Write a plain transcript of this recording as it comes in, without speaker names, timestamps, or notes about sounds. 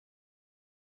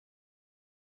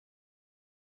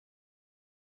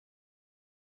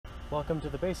Welcome to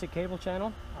the Basic Cable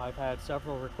channel. I've had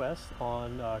several requests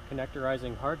on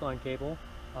connectorizing hardline cable,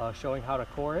 showing how to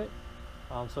core it.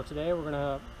 So today we're going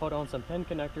to put on some pin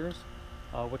connectors,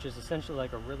 which is essentially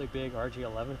like a really big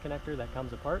RG11 connector that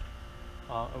comes apart,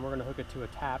 and we're going to hook it to a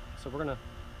tap. So we're going to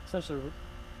essentially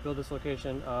build this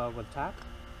location with tap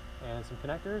and some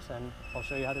connectors, and I'll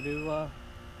show you how to do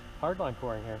hardline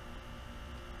coring here.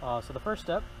 So the first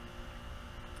step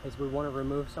is we want to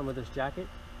remove some of this jacket.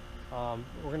 We're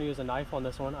going to use a knife on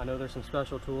this one. I know there's some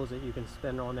special tools that you can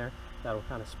spin on there that will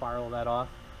kind of spiral that off.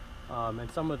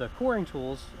 And some of the coring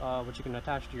tools, which you can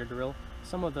attach to your drill,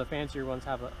 some of the fancier ones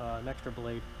have an extra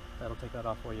blade that'll take that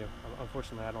off for you.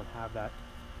 Unfortunately, I don't have that.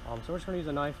 So we're just going to use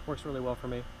a knife. Works really well for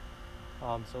me.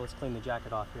 So let's clean the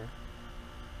jacket off here.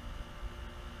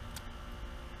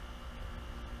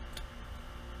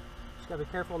 Just got to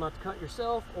be careful not to cut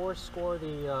yourself or score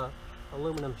the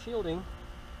aluminum shielding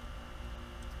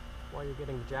while you're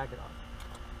getting the jacket off.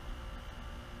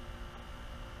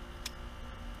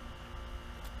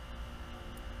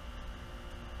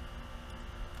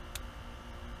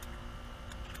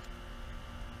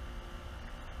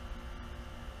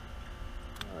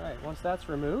 Alright, once that's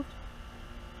removed,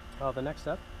 the next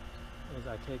step is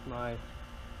I take my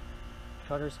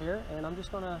cutters here and I'm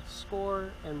just going to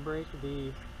score and break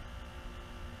the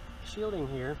shielding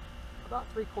here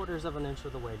about 3/4 of an inch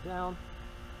of the way down.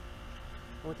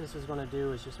 What this is going to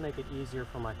do is just make it easier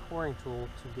for my coring tool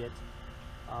to get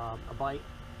a bite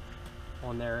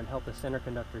on there and help the center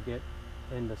conductor get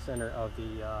in the center of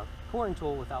the coring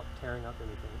tool without tearing up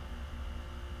anything.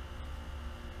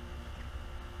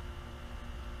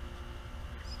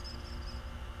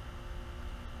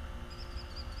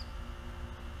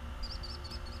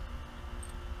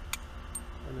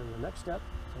 And then the next step,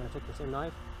 I'm going to take the same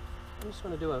knife. I'm just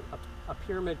going to do a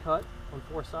pyramid cut on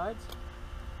 4 sides.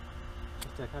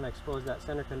 Just to kind of expose that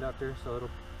center conductor, so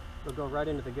it'll go right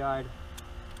into the guide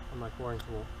on my coring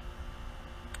tool.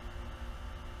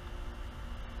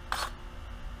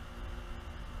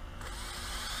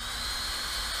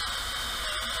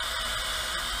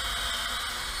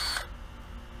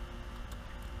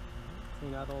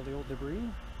 Clean out all the old debris.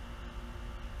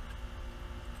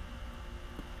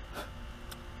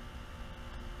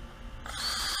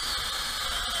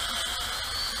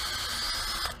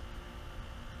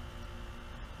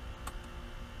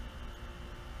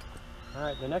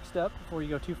 Alright, the next step before you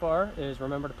go too far is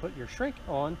remember to put your shrink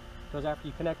on, because after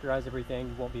you connectorize everything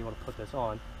you won't be able to put this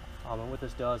on. And what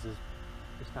this does is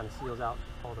just kind of seals out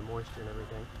all the moisture and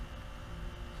everything.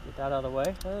 Just get that out of the way.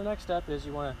 And the next step is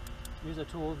you want to use a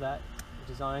tool that is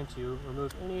designed to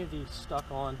remove any of the stuck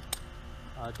on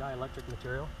dielectric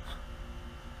material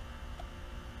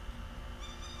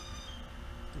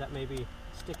that may be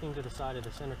sticking to the side of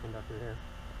the center conductor here.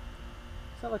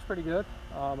 So that looks pretty good.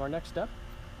 Our next step,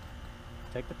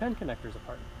 take the pin connectors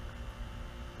apart.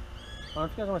 If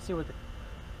you guys want to see what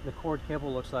the cord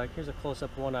cable looks like, here's a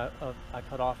close-up one I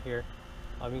cut off here.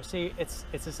 You can see it's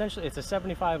essentially a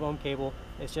 75 ohm cable.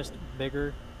 It's just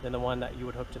bigger than the one that you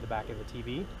would hook to the back of the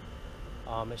TV.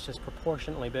 It's just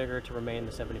proportionately bigger to remain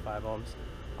the 75 ohms.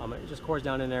 It just cores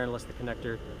down in there and lets the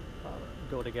connector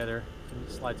go together and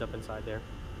it slides up inside there.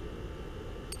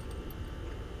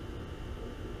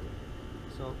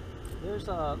 So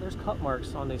there's cut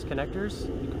marks on these connectors.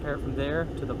 You compare it from there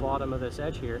to the bottom of this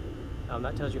edge here.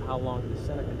 That tells you how long the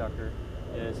center conductor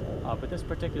is. But this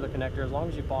particular connector, as long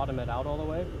as you bottom it out all the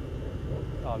way,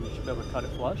 you should be able to cut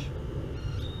it flush.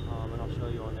 And I'll show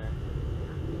you on there.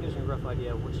 It gives you a rough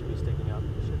idea of what should be sticking up.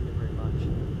 It shouldn't be very much.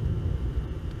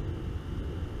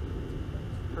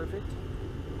 Perfect.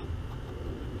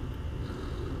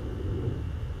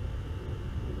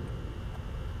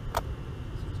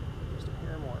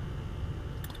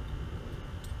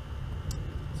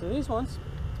 So these ones,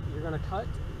 you're going to cut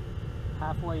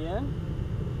halfway in,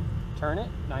 turn it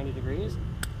 90 degrees,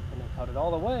 and then cut it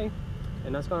all the way,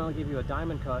 and that's going to give you a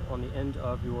diamond cut on the end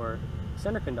of your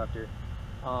center conductor.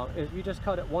 If you just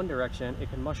cut it one direction, it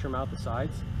can mushroom out the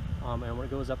sides, and when it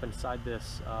goes up inside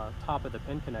this top of the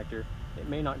pin connector, it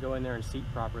may not go in there and seat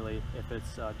properly if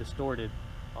it's distorted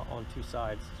on 2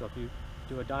 sides. So if you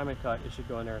do a diamond cut, it should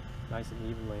go in there nice and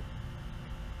evenly.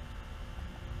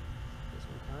 This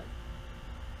one cut.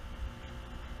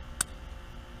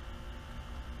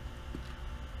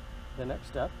 The next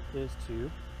step is to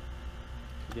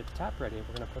get the tap ready.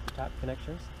 We're going to put the tap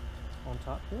connections on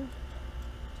top here.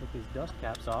 Take these dust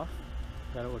caps off.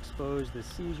 That will expose the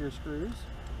seizure screws.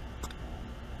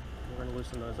 We're going to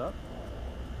loosen those up.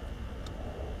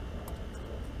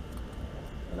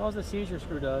 And all the seizure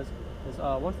screw does is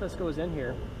once this goes in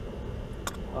here,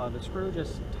 the screw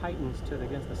just tightens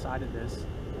against the side of this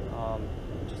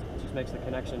Just makes the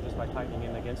connection just by tightening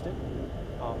in against it.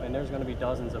 And there's going to be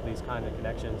dozens of these kind of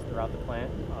connections throughout the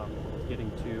plant,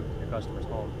 getting to your customer's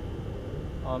home.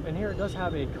 And here it does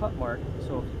have a cut mark,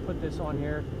 so if you put this on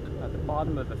here at the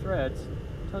bottom of the threads,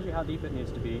 it tells you how deep it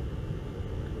needs to be.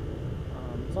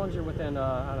 As long as you're within,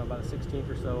 I don't know, about a 16th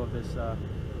or so of this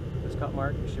this cut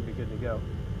mark, you should be good to go.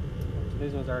 So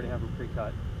these ones already have them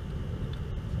pre-cut.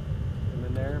 So, put them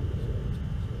in there,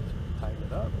 tighten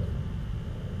it up.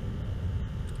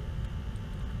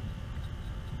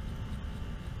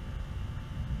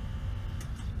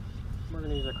 We're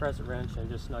going to use a crescent wrench and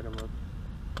just snug them up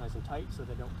nice and tight so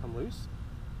they don't come loose.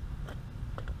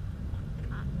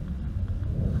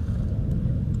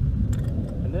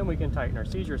 And then we can tighten our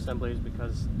seizure assemblies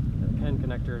because the pin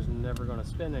connector is never going to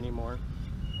spin anymore.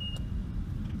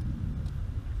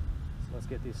 So let's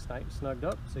get these snugged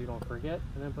up so you don't forget,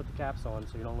 and then put the caps on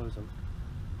so you don't lose them.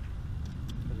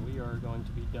 Because we are going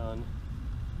to be done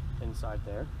inside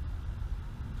there.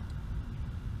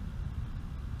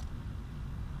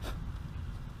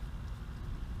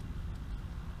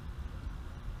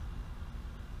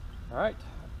 Alright,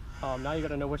 now you got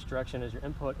to know which direction is your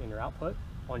input and your output.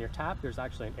 On your tap, there's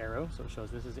actually an arrow, so it shows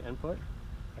this is the input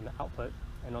and the output.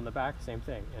 And on the back, same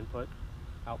thing, input,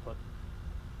 output.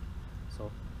 So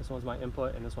this one's my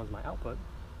input and this one's my output.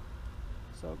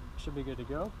 So should be good to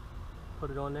go.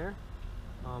 Put it on there.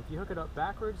 If you hook it up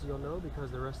backwards, you'll know because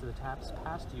the rest of the taps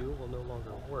past you will no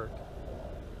longer work.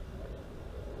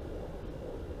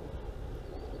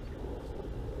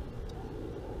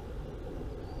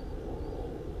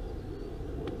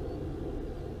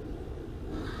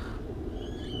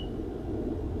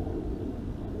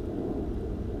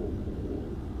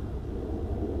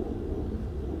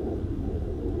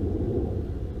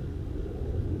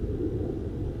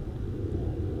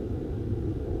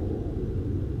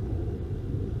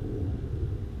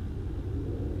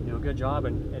 Good job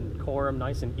and core them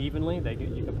nice and evenly.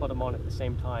 You can put them on at the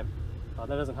same time. That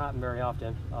doesn't happen very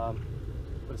often, but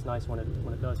it's nice when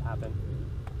it does happen.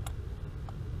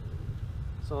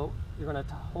 So you're going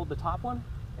to hold the top one,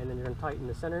 and then you're going to tighten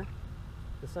the center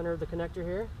of the connector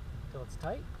here until it's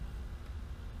tight.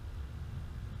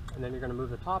 And then you're going to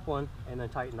move the top one and then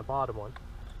tighten the bottom one.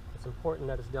 It's important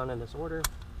that it's done in this order,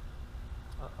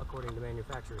 according to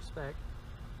manufacturer's spec.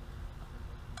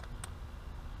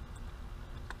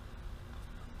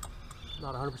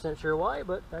 Not 100% sure why,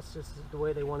 but that's just the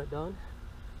way they want it done.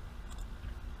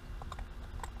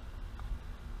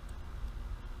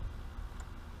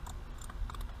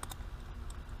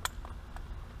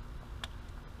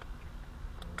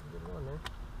 Good one there.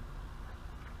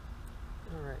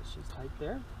 All right, she's tight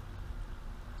there. And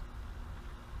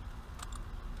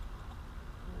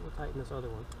we'll tighten this other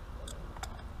one.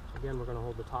 Again, we're going to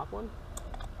hold the top one,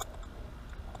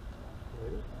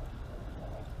 maybe,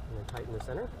 and then tighten the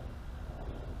center.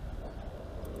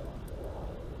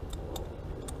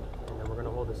 We're going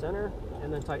to hold the center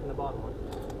and then tighten the bottom one.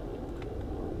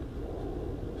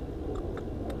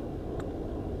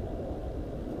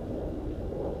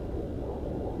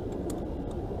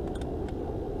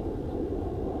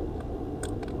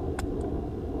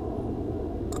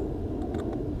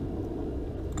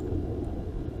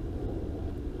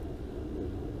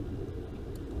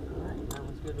 Alright, that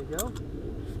one's good to go.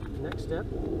 Next step,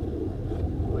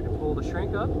 we can pull the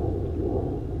shrink up,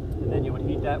 and then you would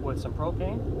heat that with some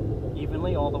propane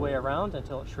evenly all the way around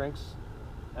until it shrinks,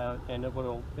 and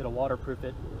it'll waterproof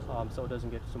it so it doesn't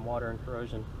get some water and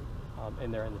corrosion in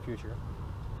there in the future.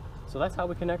 So that's how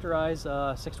we connectorize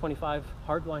a 625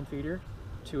 hardline feeder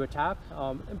to a tap.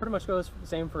 It pretty much goes the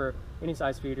same for any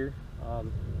size feeder,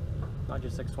 not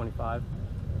just 625,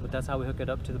 but that's how we hook it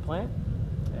up to the plant.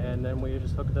 And then we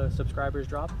just hook the subscriber's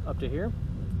drop up to here,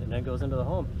 and then it goes into the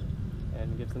home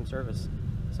and gives them service.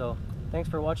 So thanks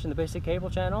for watching the Basic Cable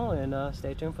channel, and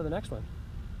stay tuned for the next one.